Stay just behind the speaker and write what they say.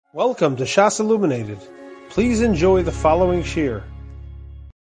Welcome to Shas Illuminated. Please enjoy the following shir.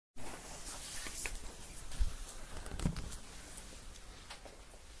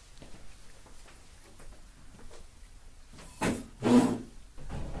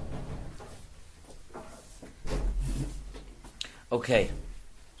 Okay,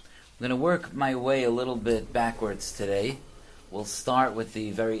 I'm going to work my way a little bit backwards today. We'll start with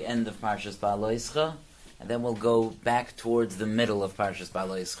the very end of Parshas Beha'aloscha, and then we'll go back towards the middle of Parshas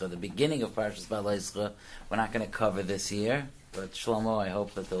Beha'aloscha. The beginning of Parshas Beha'aloscha, we're not going to cover this year, but Shlomo, I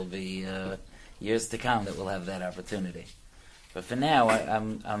hope that there'll be years to come that we'll have that opportunity. But for now,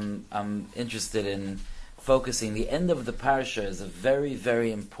 I'm interested in focusing. The end of the parsha is a very,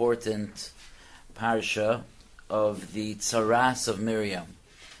 very important parsha of the tzaras of Miriam.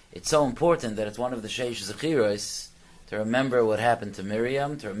 It's so important that it's one of the Sheish Zechiros to remember what happened to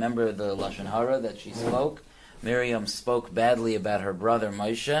Miriam, to remember the Lashon Hara that she spoke. Miriam spoke badly about her brother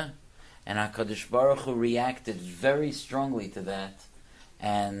Moshe, and HaKadosh Baruch Hu reacted very strongly to that,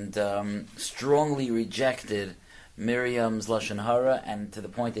 and strongly rejected Miriam's Lashon Hara, and to the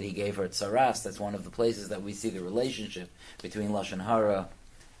point that he gave her tzaras. That's one of the places that we see the relationship between Lashon Hara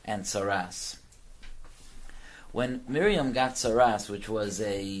and tzaras. When Miriam got tzaras, which was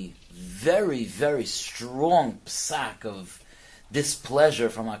a very, very strong psak of displeasure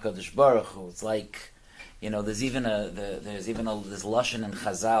from HaKadosh Baruch Hu, it's like, there's even this lashon in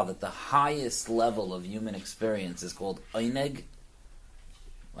Chazal that the highest level of human experience is called oineg.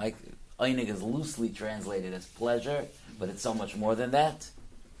 Like oineg is loosely translated as pleasure, but it's so much more than that.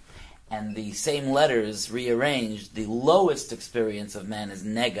 And the same letters rearranged, the lowest experience of man is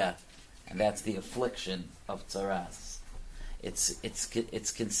nega, and that's the affliction of tzaras.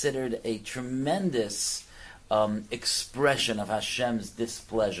 It's considered a tremendous expression of Hashem's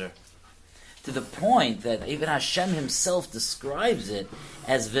displeasure, to the point that even Hashem Himself describes it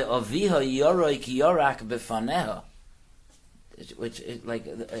as ve'aviha yoroi ki yorak befaneha, which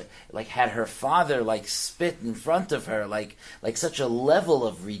like had her father spit in front of her, like such a level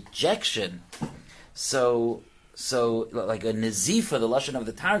of rejection. So like a nazifa, the lashon of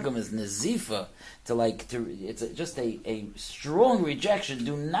the Targum is nazifa, it's just a strong rejection.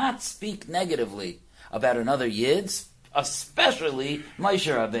 Do not speak negatively about another yid, especially Moshe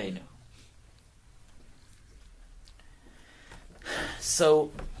Rabbeinu.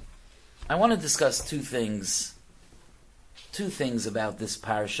 So I want to discuss two things about this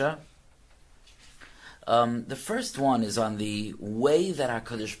parsha. The first one is on the way that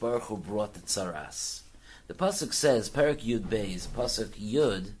HaKadosh Baruch Hu brought the tzaras. The pasuk says, Perek Yud Beis, pasuk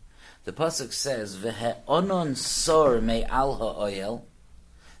Yud. The pasuk says, "Ve'onon sor me'al ha'oyel."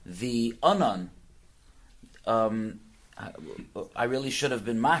 The onon. I really should have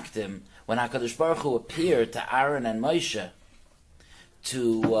been makdim when HaKadosh Baruch Hu appeared to Aaron and Moshe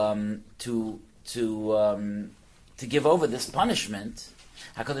to give over this punishment.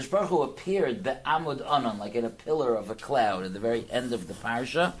 HaKadosh Baruch Hu appeared be'amud onon, like in a pillar of a cloud, at the very end of the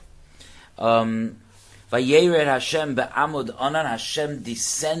parsha. Vayered Hashem be'amud onan. Hashem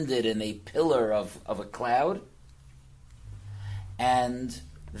descended in a pillar of a cloud, and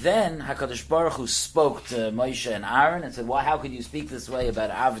then HaKadosh Baruch Hu spoke to Moshe and Aaron and said, "Well, how could you speak this way about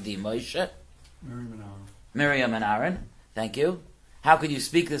Avdi Moshe?" Miriam and Aaron. Thank you. How could you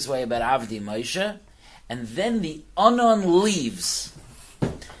speak this way about Avdi Moshe? And then the onan leaves.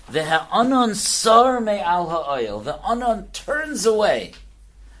 The ha'onan sar me'al ha'oil. The onan turns away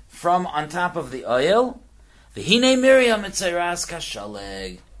from on top of the oil. V'hinei Miriam etzeras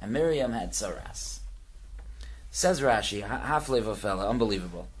kashaleg. And Miriam had tzaras. Says Rashi, half-lev of fella,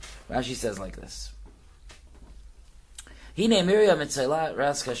 unbelievable. Rashi says like this. Hinei Miriam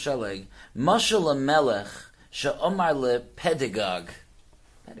etzeras kashaleg. Mashal melech she'omar le pedagog.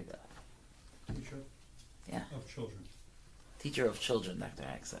 Pedagog. Teacher? Yeah. Of children. Teacher of children, Dr.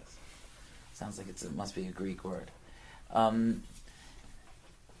 Hack says. Sounds like it must be a Greek word.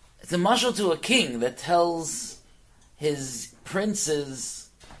 It's a mashal to a king that tells his prince's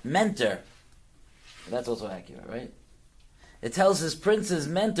mentor. That's also accurate, right? It tells his prince's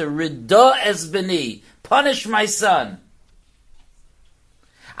mentor, Rida es beni, punish my son.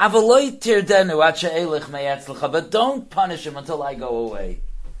 Avaloi tirdenu acha elech meyatzlecha, but don't punish him until I go away.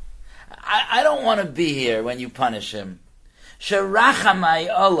 I don't want to be here when you punish him. Sherachamai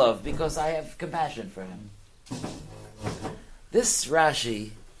olav, because I have compassion for him. This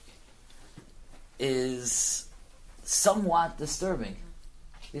Rashi is somewhat disturbing.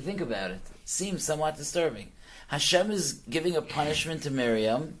 If you think about it, it seems somewhat disturbing. Hashem is giving a punishment to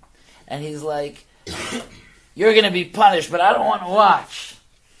Miriam, and he's like, "You're going to be punished, but I don't want to watch."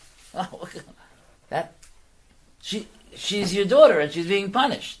 That she's your daughter and she's being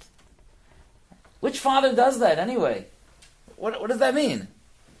punished. Which father does that anyway? What does that mean?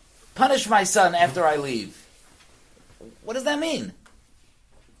 Punish my son after I leave. What does that mean?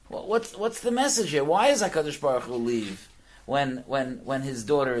 What's the message here? Why does HaKadosh Baruch Hu leave when his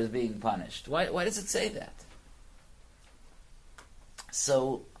daughter is being punished? Why does it say that?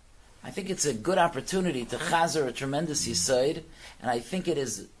 So, I think it's a good opportunity to chazer a tremendous yesod, and I think it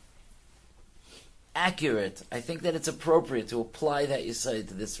is accurate. I think that it's appropriate to apply that yesod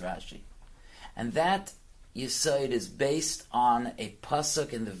to this Rashi. And that yesod is based on a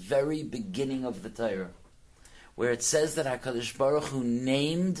pasuk in the very beginning of the Torah, where it says that HaKadosh Baruch Hu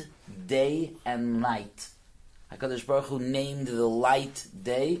named day and night. HaKadosh Baruch Hu named the light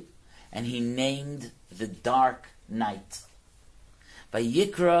day, and He named the dark night.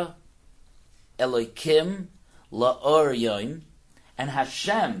 Vayikra Elokim la'or yom, and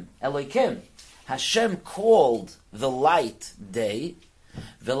Hashem, Elokim, Hashem called the light day,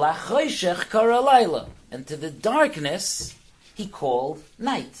 v'lachoshech kara layla, and to the darkness He called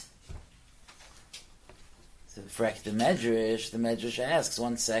night. So the Medrash asks,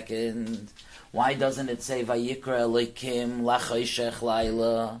 1 second, why doesn't it say Vayikra Elokim lachoshech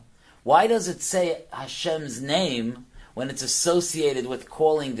layla? Why does it say Hashem's name when it's associated with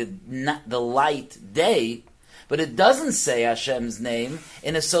calling the light day, but it doesn't say Hashem's name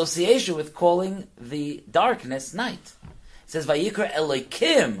in association with calling the darkness night? It says, Vayikra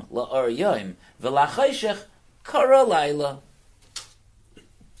Elokim la'or yom, v'lachoshech kara layla.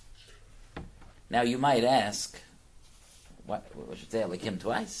 Now you might ask, what should say Elokim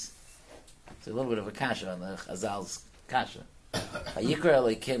twice? It's a little bit of a kasha on the Chazal's kasha. Vayikra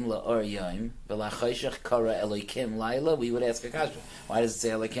Elokim la'or yom, v'lachoshech kara Elokim layla. We would ask a kasha, why does it say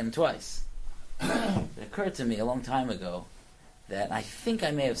Elokim twice? It occurred to me a long time ago that I think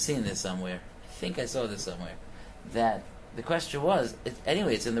I may have seen this somewhere. I think I saw this somewhere. That the question was,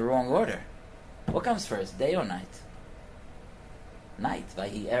 it's in the wrong order. What comes first, day or night? Night.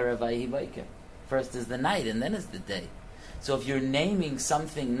 Vahi erev, vahi boker. First is the night, and then is the day. So if you're naming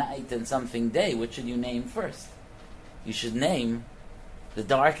something night and something day, what should you name first? You should name the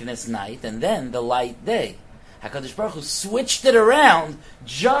darkness night and then the light day. HaKadosh Baruch Hu switched it around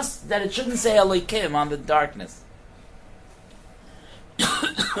just that it shouldn't say Elokim on the darkness.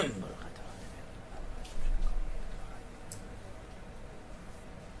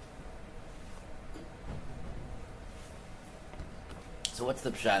 So what's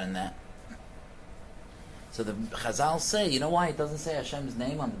the pshat in that? So the Chazal say, you know why it doesn't say Hashem's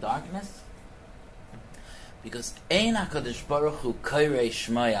name on the darkness? Because Ein HaKadosh Baruch Hu kairei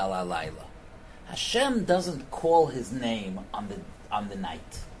shmoi al halayla. Hashem doesn't call His name on the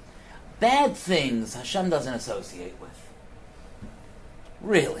night. Bad things Hashem doesn't associate with.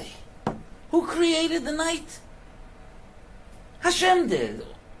 Really? Who created the night? Hashem did.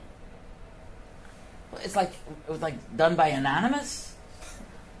 It was done by anonymous?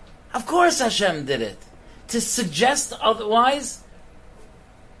 Of course Hashem did it. To suggest otherwise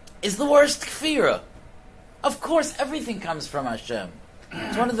is the worst kfira. Of course everything comes from Hashem.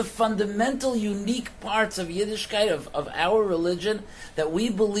 It's one of the fundamental, unique parts of Yiddishkeit, of our religion, that we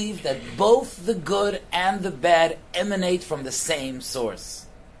believe that both the good and the bad emanate from the same source.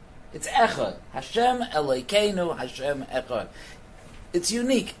 It's Echad. Hashem Elokeinu, Hashem Echad. It's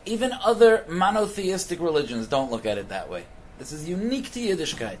unique. Even other monotheistic religions don't look at it that way. This is unique to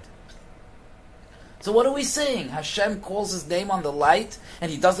Yiddishkeit. So what are we saying? Hashem calls His name on the light,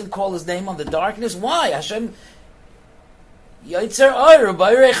 and He doesn't call His name on the darkness? Why? Hashem... Yotzer Oyer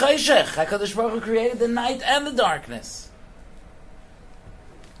B'Orei Choshech. HaKadosh Baruch Hu created the night and the darkness.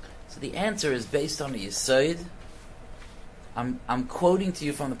 So the answer is based on the Yesod. I'm quoting to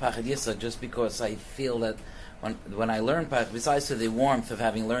you from the Pachad Yisod just because I feel that when I learn Pachad, besides to the warmth of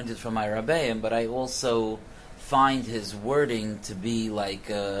having learned it from my Rabbeim, but I also find his wording to be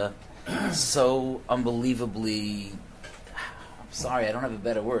so unbelievably... I'm sorry, I don't have a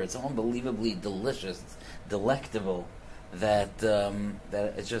better word. So unbelievably delicious, delectable, that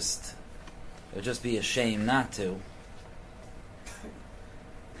it would just be a shame not to.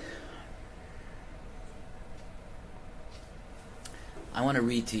 I want to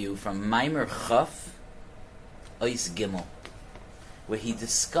read to you from Maimer Chaf Ois Gimel, where he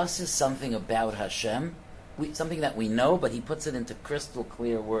discusses something about Hashem, something that we know, but he puts it into crystal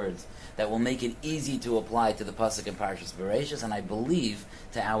clear words that will make it easy to apply to the pasuk in Parshas Beha'aloscha, and I believe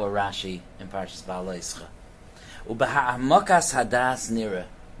to our Rashi in Parshas Beha'aloscha. Ubeha'amakas hadas nira,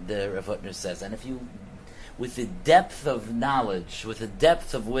 the Rav Hutner says, and if you, with the depth of knowledge, with the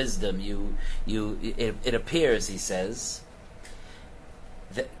depth of wisdom, it appears, he says,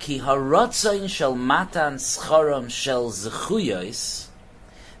 Ki harotzain shel matan scharam shel zechuyos,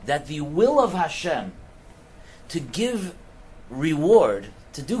 that the will of Hashem to give reward,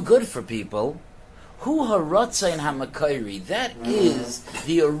 to do good for people, hu harotzain hamakayri, that is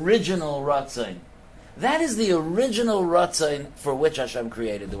the original rotzain. That is the original rotzain for which Hashem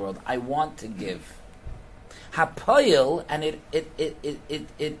created the world. I want to give. Hapoyel, and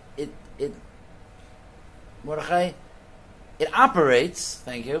Mordechai, it operates,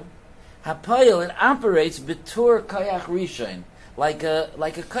 thank you, Hapoyel, it operates betur kayach rishon, like a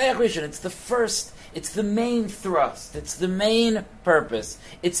kayach rishon. It's the first, it's the main thrust, it's the main purpose,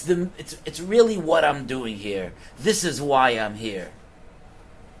 it's really what I'm doing here. This is why I'm here.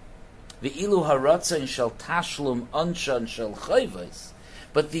 Ve'ilu haratzain shel tashlum anshan shel chayvos,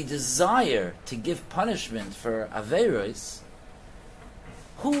 but the desire to give punishment for averos,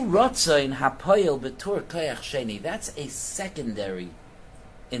 hu ratzain hapoyel betur kayach sheni, that's a secondary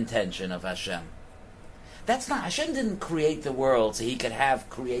intention of Hashem. That's not, Hashem didn't create the world so he could have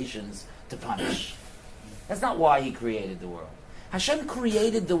creations to punish. That's not why he created the world. Hashem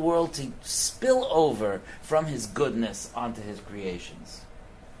created the world to spill over from his goodness onto his creations.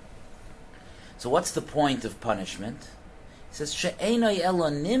 So what's the point of punishment? He says, She'enoi elo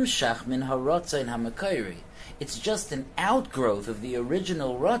nimshach min harotzain hamakayri. It's just an outgrowth of the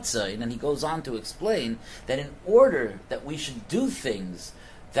original rotzain, and he goes on to explain that in order that we should do things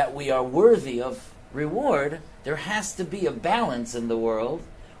that we are worthy of reward, there has to be a balance in the world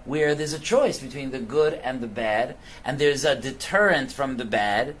where there's a choice between the good and the bad, and there's a deterrent from the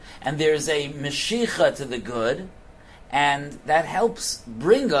bad, and there's a meshicha to the good, and that helps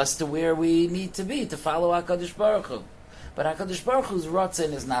bring us to where we need to be, to follow HaKadosh Baruch Hu. But HaKadosh Baruch Hu's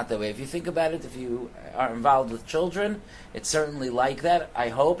Ratzon is not that way. If you think about it, if you are involved with children, it's certainly like that. I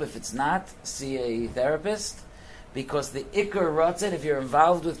hope, if it's not, see a therapist. Because the Iker Ratzon, if you're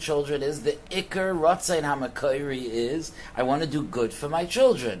involved with children, is the Iker Ratzon HaMakayri is, I want to do good for my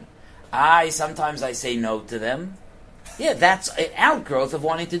children. Sometimes I say no to them. Yeah, that's an outgrowth of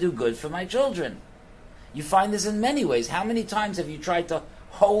wanting to do good for my children. You find this in many ways. How many times have you tried to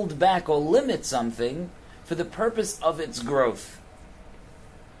hold back or limit something for the purpose of its growth?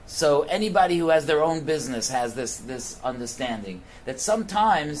 So anybody who has their own business has this understanding that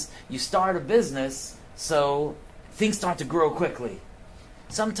sometimes you start a business so things start to grow quickly.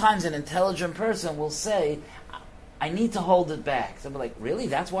 Sometimes an intelligent person will say, I need to hold it back. Somebody like, really?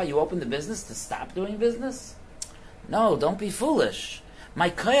 That's why you opened the business, to stop doing business? No, don't be foolish. My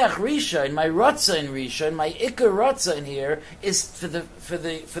kayach rishon, my rotzain rishon, my ikar rotzain here is for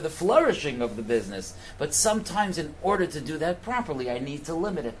the flourishing of the business. But sometimes, in order to do that properly, I need to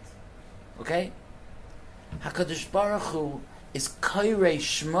limit it. Okay? Hakadosh Baruch Hu is kairei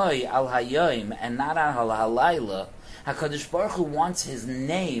shmoi al hayom and not al halayla. Hakadosh Baruch Hu wants His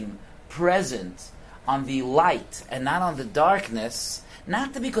name present on the light and not on the darkness,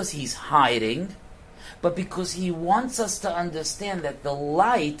 not because He's hiding, but because He wants us to understand that the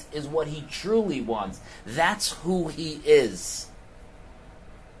light is what He truly wants. That's who He is.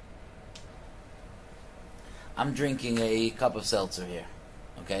 I'm drinking a cup of seltzer here,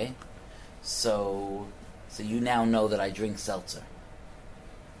 okay? So you now know that I drink seltzer.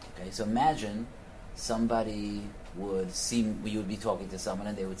 Okay, so imagine somebody would see me, you would be talking to someone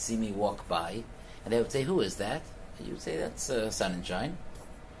and they would see me walk by and they would say, who is that? And you would say, that's Sonnenschein. And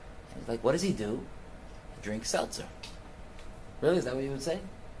he's like, what does he do? Drink seltzer. Really? Is that what you would say?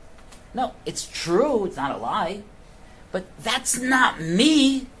 No, it's true. It's not a lie. But that's not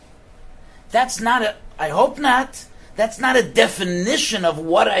me. That's not a, I hope not. That's not a definition of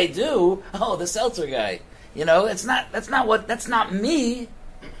what I do. Oh, the seltzer guy. You know, that's not me.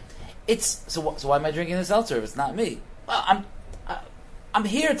 It's, so why am I drinking the seltzer if it's not me? Well, I'm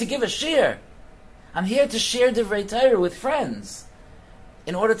here to give a shir. I'm here to share divrei Torah with friends.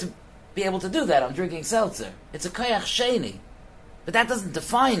 In order to be able to do that, I'm drinking seltzer. It's a kayach sheni. But that doesn't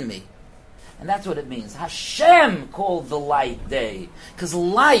define me. And that's what it means. Hashem called the light day. Because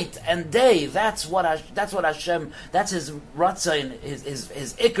light and day, that's what Hashem, that's His ratzain, his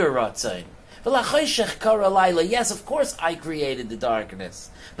ikar ratzain. Yes, of course I created the darkness.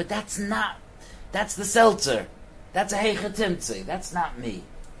 But that's the seltzer. That's a heichatimtzi. That's not me.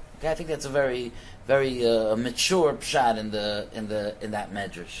 Okay, I think that's a very, very mature pshat in that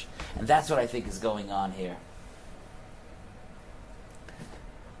medrash. And that's what I think is going on here.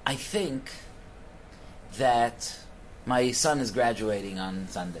 I think that my son is graduating on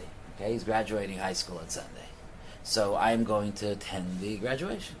Sunday. Okay, he's graduating high school on Sunday. So I'm going to attend the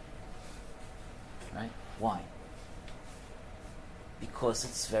graduation. Right? Why? Because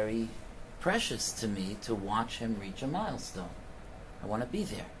it's very precious to me to watch him reach a milestone. I want to be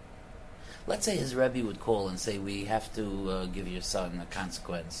there. Let's say his Rebbe would call and say, we have to give your son a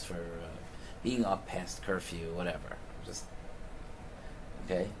consequence for being up past curfew, whatever. Just,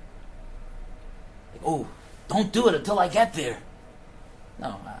 okay? Like, oh, don't do it until I get there.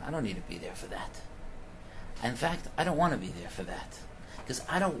 No, I don't need to be there for that. In fact, I don't want to be there for that. Because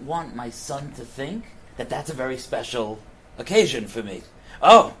I don't want my son to think that that's a very special occasion for me.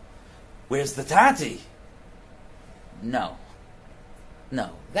 Oh, where's the tati? No.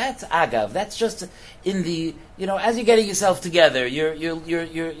 That's agav. That's just in the, as you're getting yourself together, you're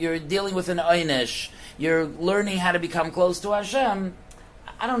dealing with an einish, you're learning how to become close to Hashem.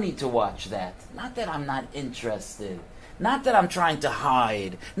 I don't need to watch that. Not that I'm not interested. Not that I'm trying to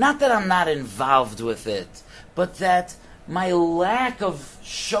hide. Not that I'm not involved with it. But that my lack of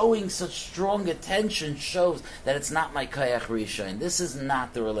showing such strong attention shows that it's not my kayach rishon. This is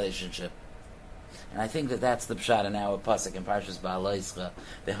not the relationship. And I think that that's the pshat in our pasuk in Parshas Beha'aloscha.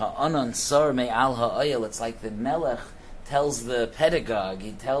 The ha'anon sar me'al ha'oyel. It's like the melech tells the pedagogue,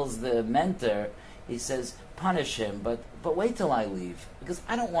 he tells the mentor, he says, punish him, but wait till I leave, because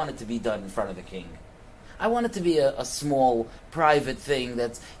I don't want it to be done in front of the king. I want it to be a small, private thing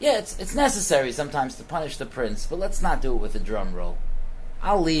that's, it's necessary sometimes to punish the prince, but let's not do it with a drum roll.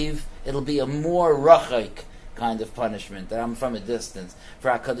 I'll leave, it'll be a more rachik kind of punishment, that I'm from a distance.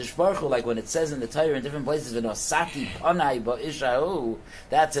 For HaKadosh Baruch Hu, like when it says in the Torah in different places, V'nosati panai ba'ishahu,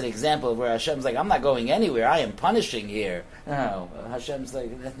 that's an example of where Hashem's like, I'm not going anywhere, I am punishing here. No, Hashem's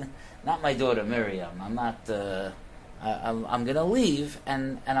like, not my daughter Miriam, I'm not, I'm going to leave,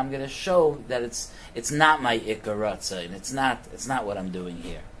 and I'm going to show that it's not my ikar ratzah, and it's not what I'm doing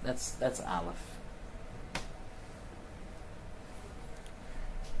here. That's Aleph.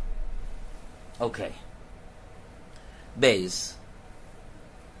 Okay. Beis.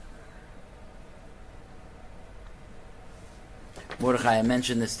 Mordechai, I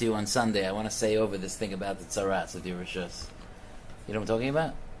mentioned this to you on Sunday. I want to say over this thing about the tzaras of the Rishus. You know what I'm talking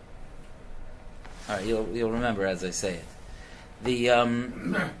about? All right, you'll remember as I say it. The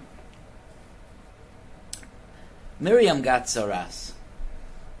Miriam got tzaras.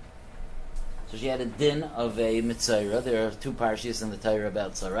 So she had a din of a mitzayra. There are two parshas in the Torah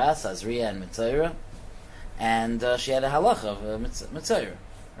about tzaras, Azriya and mitzayra. And she had a halacha of a mitzayra,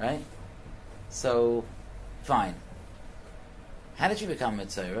 right? So, fine. How did she become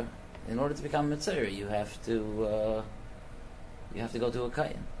mitzayra? In order to become mitzayra, you have to go to a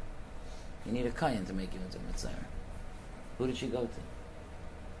kayin. You need a kayin to make you into mitzayra. Who did she go to?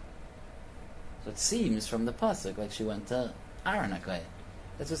 So it seems from the pasuk like she went to Aaron HaKayin.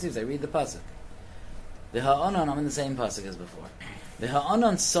 That's what it seems. I read the pasuk. The ha'onon, I'm in the same pasuk as before. The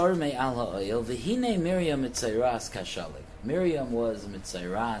ha'onon sar me'al ha'oil, v'hine Miriam mitzayras kashalig. Miriam was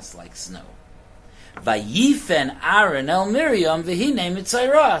mitzayras like snow. Vayifen Aaron el Miriam, v'hine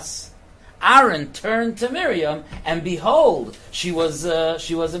mitzayras. Aaron turned to Miriam, and behold, she was a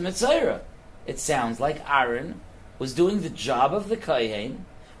mitzayra. It sounds like Aaron was doing the job of the kohen,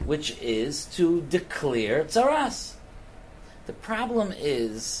 which is to declare tzaras. The problem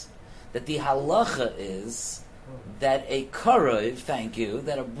is that the halacha is that a korov, thank you,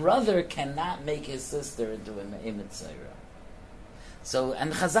 that a brother cannot make his sister into a mitzayra. So,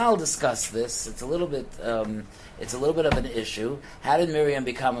 and Chazal discussed this. It's a little bit of an issue. How did Miriam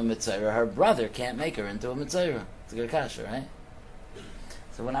become a mitzayra? Her brother can't make her into a mitzayra. It's a good kasha, right?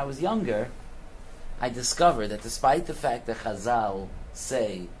 So when I was younger, I discovered that despite the fact that Chazal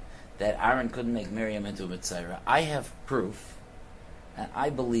say that Aaron couldn't make Miriam into a mitzayra, I have proof, and I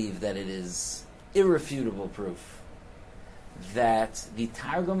believe that it is irrefutable proof, that the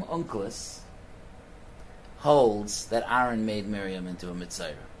Targum Onkelos holds that Aaron made Miriam into a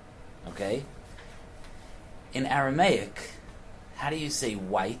mitzayra. Okay? In Aramaic, how do you say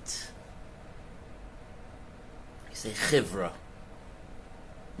white? You say chivra.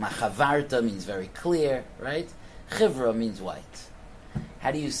 Machavarta means very clear, right? Chivra means white.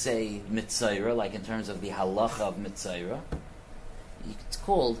 How do you say mitzayra, like in terms of the halacha of mitzayra? It's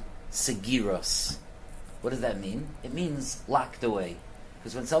called segiros. What does that mean? It means locked away.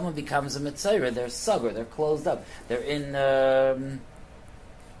 Because when someone becomes a mitzayra, they're sugar, they're closed up. They're in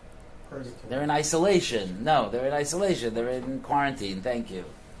isolation. No, they're in isolation. They're in quarantine. Thank you.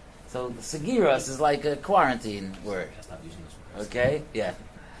 So the segiros is like a quarantine word. Okay? Yeah.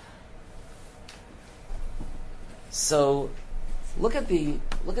 So look at the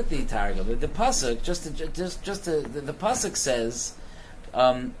Targum. The pasuk the pasuk says,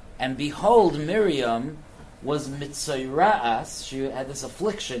 and behold, Miriam was mitzayras. She had this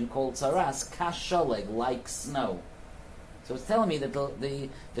affliction called tzaras, kashaleg, like snow. So it's telling me that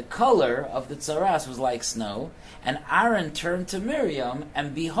the color of the tzaras was like snow, and Aaron turned to Miriam,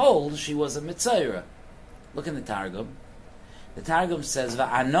 and behold, she was a Mitzayra. Look in the Targum. The Targum says,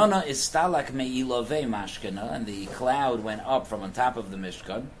 "Va'anona istalak me'ilovei mashkena," and the cloud went up from on top of the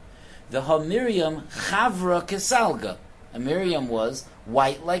Mishkan. The Miriam chavra kesalga. And Miriam was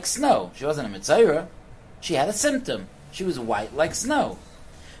white like snow. She wasn't a Mitzayra. She had a symptom. She was white like snow.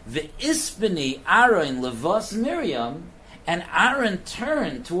 The Ispani Aaron levos Miriam, and Aaron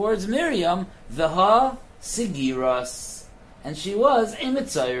turned towards Miriam, the sigiras, and she was a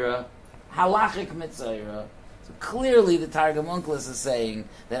Mitzayra, halachic Mitzayra. So clearly the Targum Onkelos is saying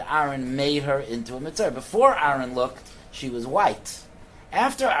that Aaron made her into a Mitzayra. Before Aaron looked, she was white.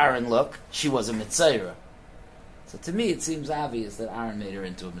 After Aaron looked, she was a Mitzayra. So to me it seems obvious that Aaron made her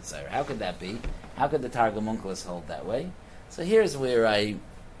into a Mitzayra. How could that be? How could the Targum Onkelos hold that way? So here's where I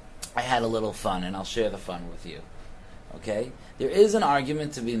had a little fun, and I'll share the fun with you. Okay? There is an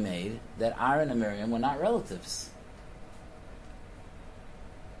argument to be made that Aaron and Miriam were not relatives.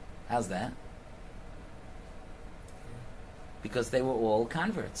 How's that? Because they were all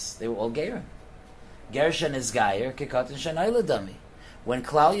converts. They were all Gerim. Gershon is Gayer, Kekatan Shanayla Dami. When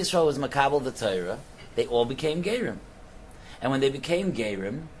Klal Yisrael was Makabel the Torah, they all became Gerim. And when they became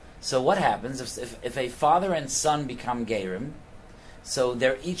Gerim, so what happens if a father and son become Gerim? So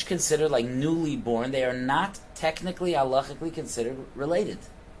they're each considered like newly born. They are not technically, halachically considered related.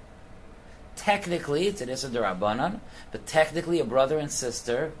 Technically, it's an Issa D'Rabbanan, but technically a brother and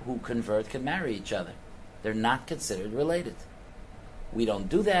sister who convert can marry each other. They're not considered related. We don't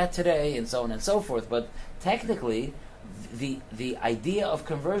do that today, and so on and so forth, but technically, the idea of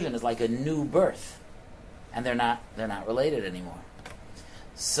conversion is like a new birth, and they're not related anymore.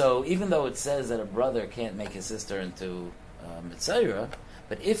 So even though it says that a brother can't make his sister into Mitzayra,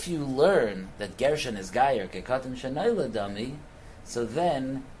 but if you learn that Gershon is Gayer, Kekatan Shanayla Dami, so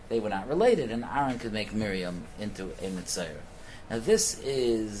then they were not related, and Aaron could make Miriam into a Mitzayra. Now this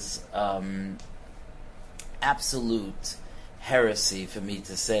is absolute heresy for me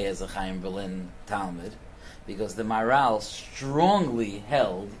to say as a Chaim Berlin Talmud, because the Maharal strongly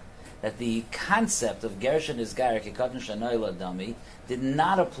held that the concept of Gershon is Gayer, Kekatan Shanayla Dami did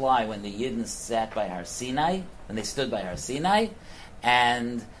not apply when the Yidden sat by Har Sinai, when they stood by Har Sinai,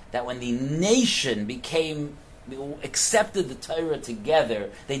 and that when the nation accepted the Torah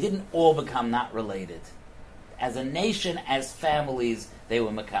together, they didn't all become not related. As a nation, as families, they were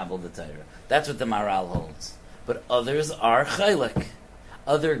makabel the Torah. That's what the Maharal holds. But others are chaylik.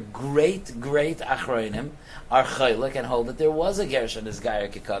 Other great achronim are chaylik and hold that there was a Gershon as Gayer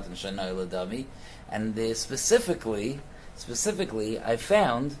Kekatan Shanayla Dami, and specifically, I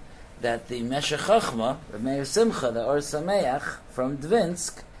found that the Meshech Chochma, Rav Meir Simcha, the Or Sameach from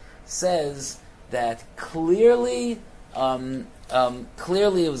Dvinsk, says that clearly it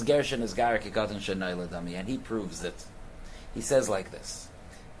was Gershon as Gayer Kekatan Shanayla Dami, and he proves it. He says like this.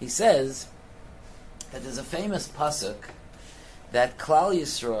 He says that there's a famous pasuk that Klal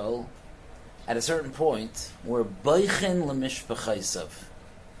Yisrael, at a certain point, were boichin lemishpachaisav.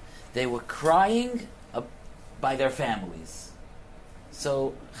 They were crying by their families.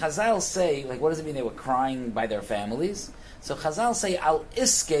 So Chazal say, like, what does it mean they were crying by their families? So Chazal say, al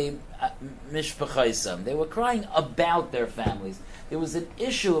iske mishpachaisam. They were crying about their families. There was an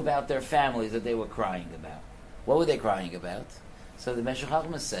issue about their families that they were crying about. What were they crying about? So the Meshech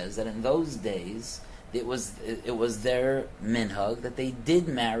Chochmah says that in those days, it was their minhag that they did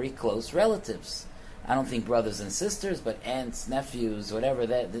marry close relatives. I don't think brothers and sisters, but aunts, nephews, whatever.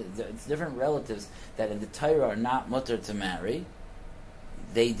 It's different relatives that in the Torah are not mutter to marry.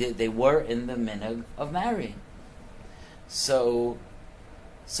 They were in the minhag of marrying. So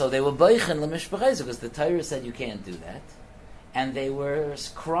they were boichin lemishpachayis because the Torah said you can't do that, and they were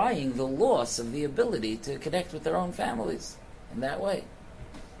crying the loss of the ability to connect with their own families in that way.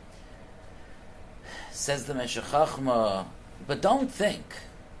 Says the Meshech Chochmah, but don't think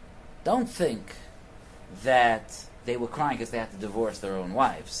that they were crying because they had to divorce their own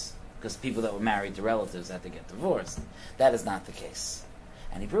wives, because people that were married to relatives had to get divorced. That is not the case.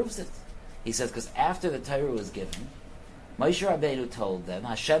 And he proves it. He says, because after the Torah was given, Moshe Rabbeinu told them,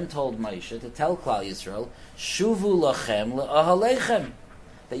 Hashem told Moshe to tell Klal Yisrael, Shuvu lachem le'ahalechem,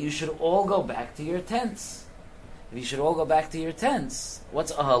 that you should all go back to your tents. If you should all go back to your tents,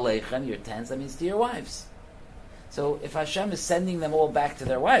 what's ahalechem, your tents? That means to your wives. So if Hashem is sending them all back to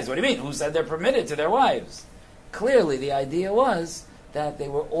their wives, what do you mean? Who said they're permitted to their wives? Clearly the idea was that they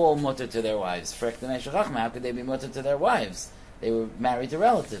were all mutter to their wives. How could they be mutter to their wives? They were married to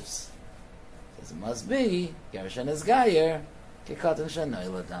relatives. Says it must be Gershon is Gayer, Kekatan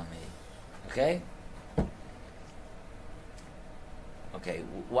Shanayla Dami. Okay? Okay,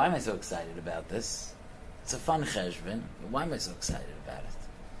 why am I so excited about this? It's a fun cheshbon. Why am I so excited about it?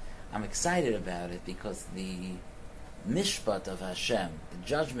 I'm excited about it because the mishpat of Hashem, the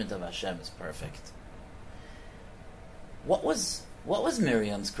judgment of Hashem, is perfect. What was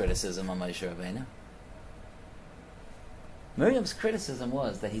Miriam's criticism of Moshe Rabbeinu? Miriam's criticism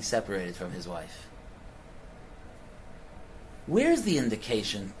was that he separated from his wife. Where's the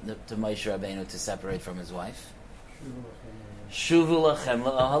indication to Moshe Rabbeinu to separate from his wife? Shuvu lachem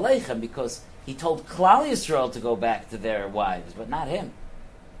la'ahalechem, because he told Klal Yisrael to go back to their wives, but not him.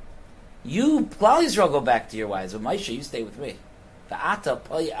 You, Klal Yisrael, go back to your wives, but Moshe, you stay with me. V'ata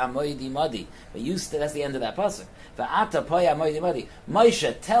poi amoidi madi. But you that's the end of that pasuk. V'ata poi amoidi madi.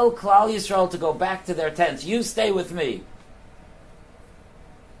 Moshe, tell Klal Yisrael to go back to their tents. You stay with me.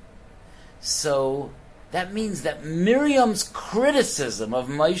 So that means that Miriam's criticism of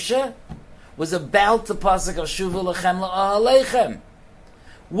Moshe was about the pasuk of Shuvu lachem la'ahalechem.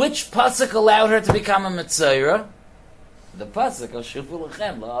 Which pasuk allowed her to become a Metzora? The pasuk of Shuvu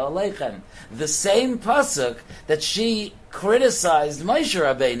lachem la'ahalechem. The same pasuk that she criticized Moshe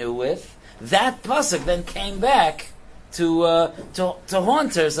Rabbeinu with, that pasuk then came back to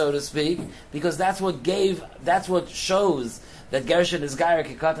haunt her, so to speak, because that's what shows that Gershon is Gaira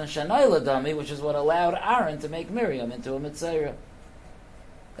Kikatan Shanayla Dami, which is what allowed Aaron to make Miriam into a Metzora.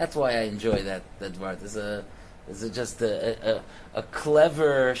 That's why I enjoy that part. This is just a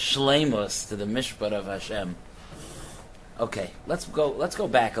clever shleimus to the mishpat of Hashem. Okay, let's go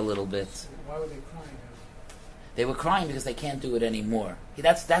back a little bit. Why were they crying? They were crying because they can't do it anymore.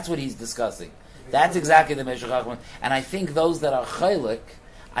 That's what he's discussing. That's exactly the Meshech Achman. And I think those that are chaylik,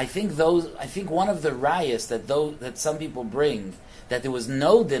 I think one of the rayas that some people bring that there was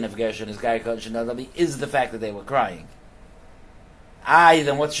no din of Gershon is Gaira Kikatan Shanayla is the fact that they were crying.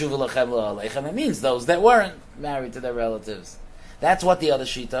 Then what's Shuvu lachem la'ahalechem? It means those that weren't married to their relatives. That's what the other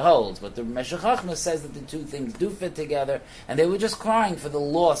Shita holds. But the Meshech Chochmah says that the two things do fit together, and they were just crying for the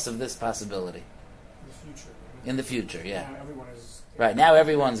loss of this possibility. In the future, yeah. Now everyone is... Right, now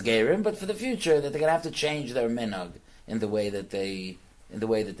everyone's Gerim, but for the future, that they're going to have to change their minhag in the way that they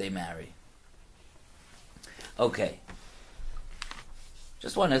marry. Okay.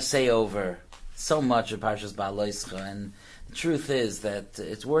 Just want to say over so much of Parshas Beha'aloscha, and the truth is that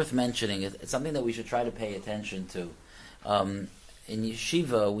it's worth mentioning. It's something that we should try to pay attention to. In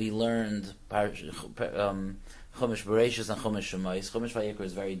Yeshiva, we learned Chumash Bereshis and Chumash Shemais. Chumash Vayikra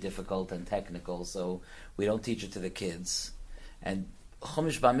is very difficult and technical, so we don't teach it to the kids. And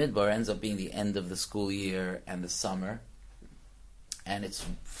Chumash Bamidbar ends up being the end of the school year and the summer, and it's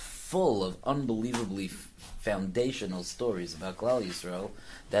full of unbelievably foundational stories about Klal Yisrael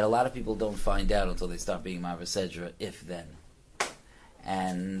that a lot of people don't find out until they start being Ma'aver Sedra, if then.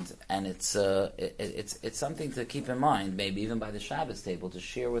 And it's something to keep in mind, maybe even by the Shabbos table, to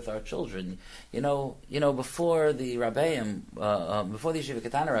share with our children. You know, before the Rabbeim, before the Yeshiva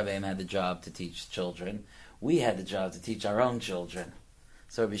Ketana Rabbeim had the job to teach children, we had the job to teach our own children.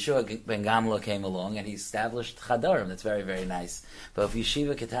 So Rabbi Shua ben Gamla came along and he established Chadarim. That's very, very nice. But if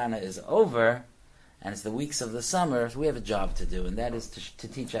Yeshiva Ketana is over, and it's the weeks of the summer, we have a job to do, and that is to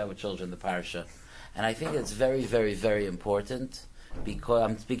teach our children the Parsha. And I think it's very, very, very important, because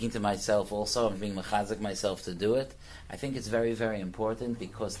I'm speaking to myself also, I'm being mechazik myself to do it. I think it's very, very important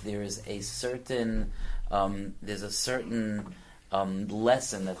because there is a certain lesson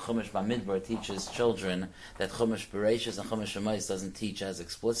that Chumash Bamidbar teaches children that Chumash Bereshis and Chumash Shemais doesn't teach as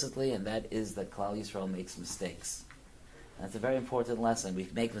explicitly, and that is that Klal Yisrael makes mistakes. And that's a very important lesson. We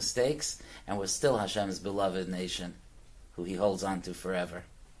make mistakes, and we're still Hashem's beloved nation, who He holds on to forever.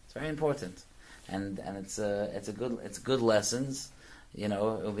 It's very important, and it's good lessons. You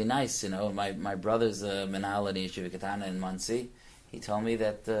know, it would be nice. You know, my brother's menal in Yeshiva Ketana in Muncie. He told me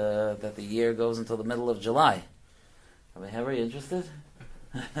that the year goes until the middle of July. Are you interested?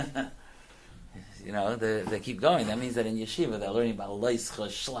 You know, they keep going. That means that in yeshiva they're learning about loischa,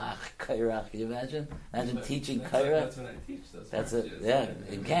 shlach, kairach. Can you imagine? Imagine teaching kairach. That's when I teach. That's it. Yeah,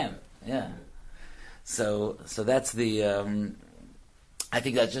 in camp. Yeah. So that's the. I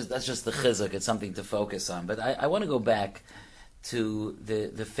think that's just the chizuk. It's something to focus on. But I want to go back to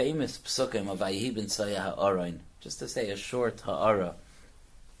the famous psukim of Vayihi ben Tzayah ha'aron, just to say a short ha'ara.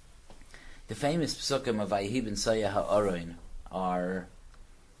 The famous psukim of Vayihi ben Tzayah ha'aron are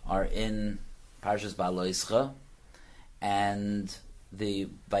in Parshas Beha'aloscha, and the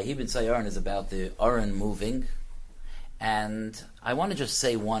Vayihi ben Tzayah ha'aron is about the aron moving. And I want to just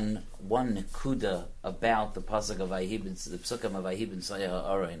say one nekuda about the pasuk of the psukim of Vayihi ben Tzayah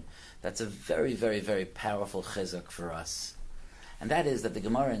ha'aron. That's a very, very, very powerful chizuk for us. And that is that the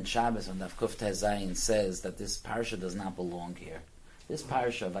Gemara in Shabbos on Daf Kuf Tez Zayin says that this parsha does not belong here. This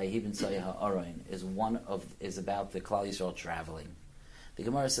parsha of Vayihi B'Ntzayah Ha'aron is about the Klal Yisrael traveling. The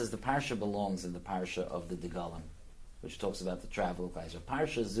Gemara says the parsha belongs in the parsha of the Degalim, which talks about the travel of Klal Yisrael.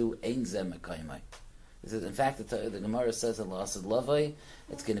 Parsha zu ein zeh mekaymai. This is, in fact, the Gemara says in La'asad Lavai,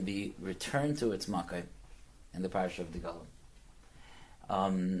 it's going to be returned to its makkah in the parsha of Degalim.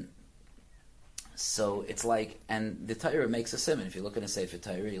 So it's like, and the Torah makes a simon. If you look in a Sefer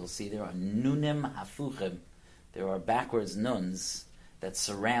Torah, you'll see there are nunim hafuchim. There are backwards nuns that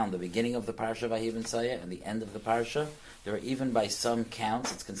surround the beginning of the parsha of Vayihi B'Ntzayah and the end of the parsha. There are even, by some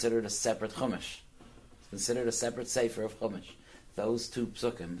counts, it's considered a separate chumash. It's considered a separate sefer of chumash. Those two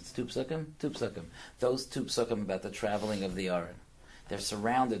psukim, it's two psukim? Two psukim. Those two psukim about the traveling of the Aron. They're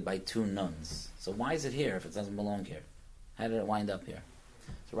surrounded by two nuns. So why is it here if it doesn't belong here? How did it wind up here?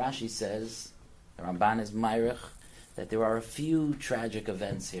 So Rashi says, the Ramban is Meirich, that there are a few tragic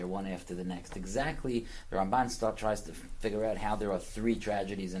events here, one after the next. Exactly, the Ramban tries to figure out how there are three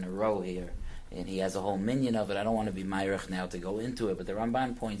tragedies in a row here, and he has a whole minyan of it. I don't want to be Meirich now to go into it, but the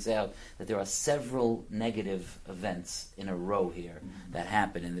Ramban points out that there are several negative events in a row here that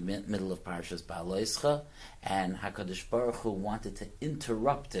happen in the middle of Parshas Beha'aloscha, and HaKadosh Baruch Hu wanted to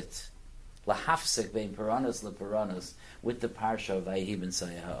interrupt it, lahafsek bein puranos lepuranos, with the Parsha of Vayihi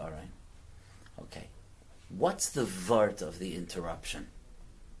B'Ntzayah Ha'aron. Okay. What's the vart of the interruption?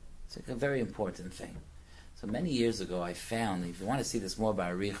 It's like a very important thing. So many years ago I found, if you want to see this more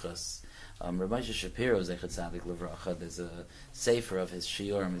by Arichas, Rabbi Yosef Shapiro, Zechat Tzadik Livracha, there's a sefer of his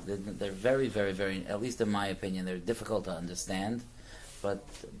shiurim. They're very, very, very, at least in my opinion, they're difficult to understand. But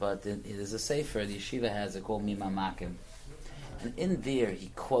there's a sefer the yeshiva has it called Mima Makim. And in there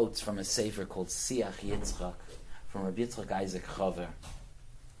he quotes from a sefer called Siach Yitzchak, from Rabbi Yitzchak Isaac Chaver,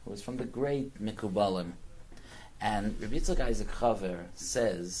 who was from the great Mikubalim. And Rabbi Yitzchak Isaac Chaver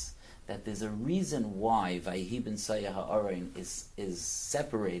says that there's a reason why Vayihi B'Ntzayah Ha'aron is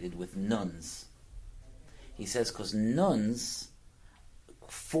separated with nuns. He says because nuns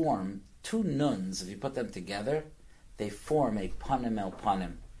form, two nuns, if you put them together, they form a panim el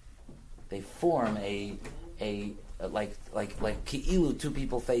panim. They form a like ki'ilu, two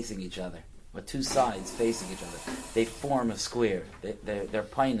people facing each other, or two sides facing each other. They form a square. They're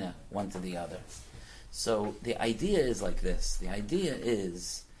paina one to the other. So the idea is like this. The idea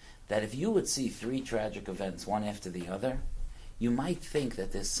is that if you would see three tragic events, one after the other, you might think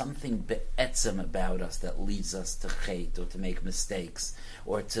that there's something be'etzem about us that leads us to chait, or to make mistakes,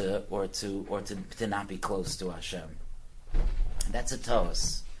 or to not be close to Hashem. And that's a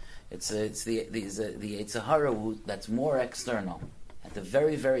toos. It's the Yetzer Hara that's more external. At the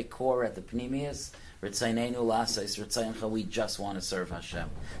very, very core, at the pnimius, Ritzaynenu Lasais, Ritzayncha, we just want to serve Hashem.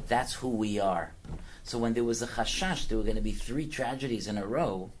 That's who we are. So when there was a chashash, there were going to be three tragedies in a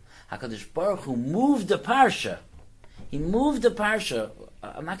row, HaKadosh Baruch Hu moved the parsha. He moved the parsha.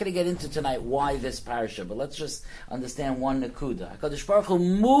 I'm not going to get into tonight why this parsha, but let's just understand one nakuda. HaKadosh Baruch Hu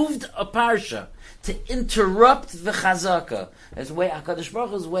moved a parsha to interrupt the chazaka. HaKadosh Baruch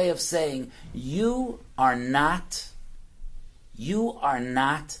Hu's way of saying, you are not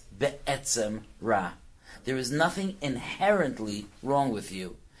be'etzem ra. There is nothing inherently wrong with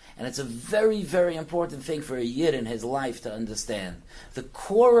you. And it's a very, very important thing for a Yid in his life to understand. The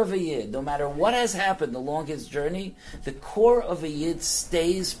core of a Yid, no matter what has happened along his journey, the core of a Yid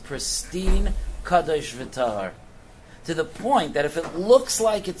stays pristine, kadosh v'tahar. To the point that if it looks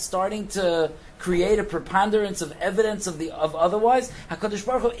like it's starting to create a preponderance of evidence of otherwise, HaKadosh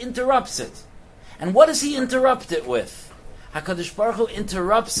Baruch Hu interrupts it. And what does he interrupt it with? HaKadosh Baruch Hu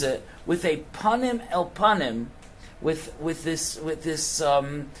interrupts it with a panim el panim, with this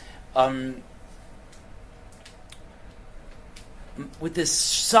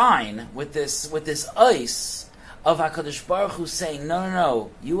sign, with this ice of HaKadosh Baruch Hu saying,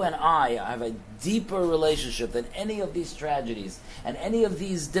 no, you and I have a deeper relationship than any of these tragedies and any of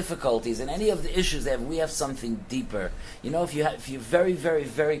these difficulties and any of the issues that we have something deeper. You know, if you're very, very,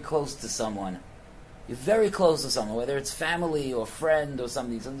 very close to someone, you're very close to someone, whether it's family or friend or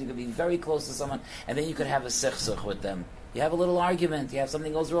something you could be very close to someone, and then you could have a sechsuch with them. You have a little argument, you have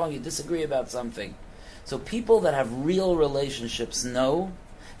something goes wrong, you disagree about something. So people that have real relationships know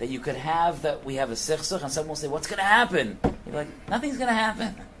that you could have, that we have a sechsuch, and someone will say, what's going to happen? You're like, nothing's going to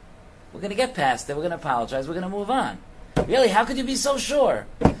happen. We're going to get past it, we're going to apologize, we're going to move on. Really, how could you be so sure?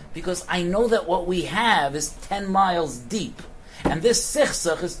 Because I know that what we have is 10 miles deep, and this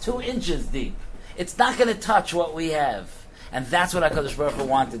sechsuch is 2 inches deep. It's not going to touch what we have. And that's what HaKadosh Baruch Hu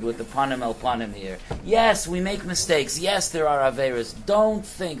wanted with the Panim El Panim here. Yes, we make mistakes. Yes, there are Averas. Don't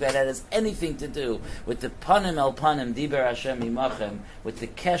think that has anything to do with the Panim El Panim, Diber Hashem Imachem, with the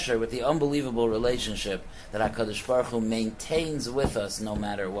Kesher, with the unbelievable relationship that HaKadosh Baruch Hu maintains with us no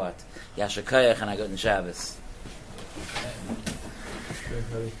matter what. Yasher Koyach and Agut Shabbos.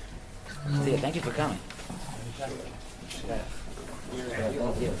 Thank you for coming. Thank you.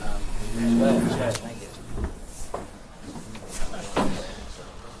 Thank you.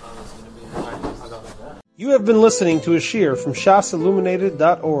 You have been listening to a shiur from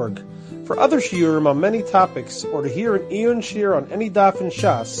shasilluminated.org. For other shiurim on many topics, or to hear an Iyun shiur on any daf in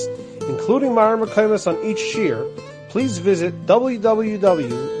Shas, including Ma'ar Mekaymas on each shiur, please visit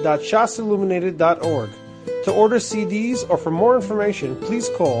www.shasilluminated.org. To order CDs or for more information, please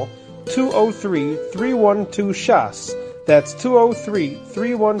call 203-312-SHAS. That's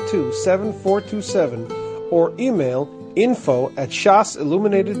 203-312-7427, or email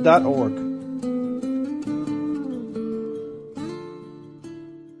info@shasilluminated.org.